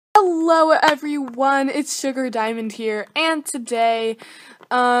Hello everyone, it's Sugar Diamond here, and today,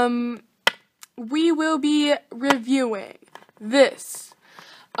 we will be reviewing this,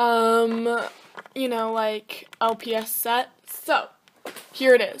 like, LPS set. So,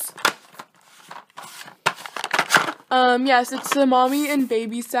 here it is. Yes, it's the mommy and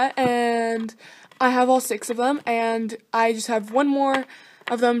baby set, and I have all 6 of them, and I just have one more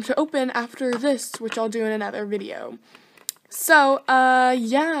of them to open after this, which I'll do in another video. So,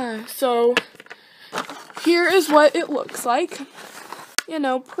 yeah, so here is what it looks like. You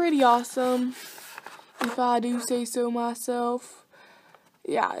know, pretty awesome, if I do say so myself.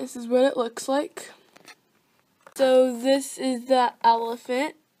 Yeah, this is what it looks like. So this is the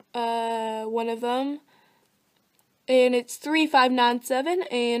elephant, one of them, and it's 3597,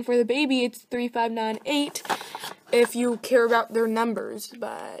 and for the baby it's 3598. If you care about their numbers,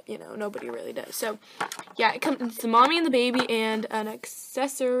 but, you know, nobody really does. So, yeah, it comes with the mommy and the baby and an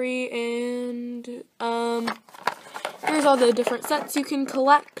accessory, and, here's all the different sets you can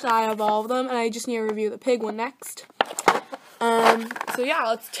collect. I have all of them, and I just need to review the pig one next. So yeah,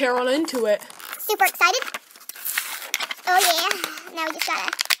 let's tear on into it. Super excited. Oh yeah, now we just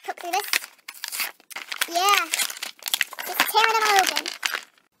gotta poke through this. Yeah, just tearing them all open.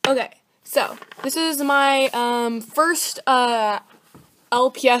 Okay. So, this is my first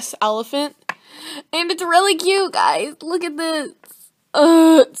LPS elephant, and it's really cute, guys. Look at this.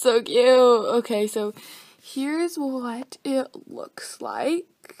 Oh, it's so cute. Okay, so here's what it looks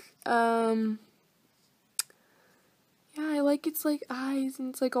like. Yeah, I like its like eyes,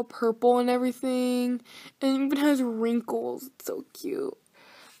 and it's like all purple and everything, and it even has wrinkles. It's so cute.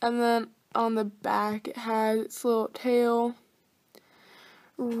 And then on the back, it has its little tail.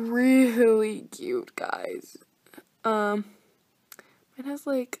 Really cute, guys. It has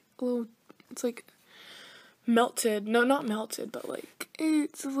like a little, it's like melted, no, not melted, but like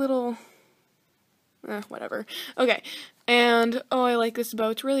it's a little, whatever. Okay, and oh, I like this bow.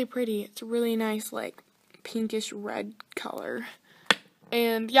 It's really pretty. It's a really nice like pinkish red color,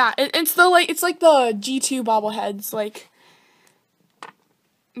 and yeah, it's the like, it's like the G2 bobbleheads, like,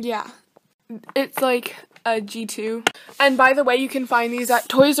 yeah, it's like a G2. And by the way, you can find these at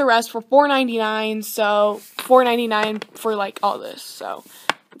Toys R Us for $4.99, so $4.99 for like all this, so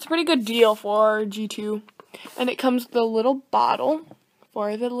it's a pretty good deal for G2. And it comes with a little bottle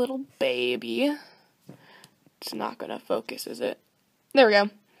for the little baby. It's not gonna focus, is it? There we go.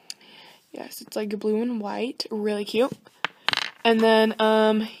 Yes, it's like blue and white, really cute. And then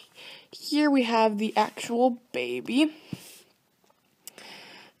here we have the actual baby.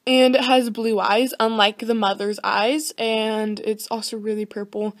 And it has blue eyes, unlike the mother's eyes, and it's also really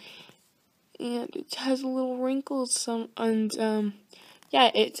purple, and it has little wrinkles, and yeah,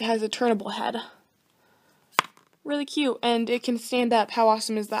 it has a turnable head. Really cute, and it can stand up. How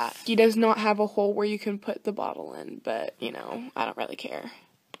awesome is that? He does not have a hole where you can put the bottle in, but, you know, I don't really care.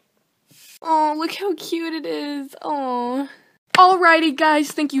 Oh, look how cute it is. Oh. Alrighty,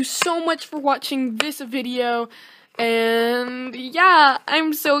 guys, thank you so much for watching this video. And yeah,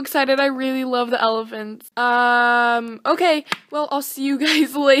 I'm so excited. I really love the elephants. Okay, well, I'll see you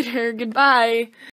guys later. Goodbye.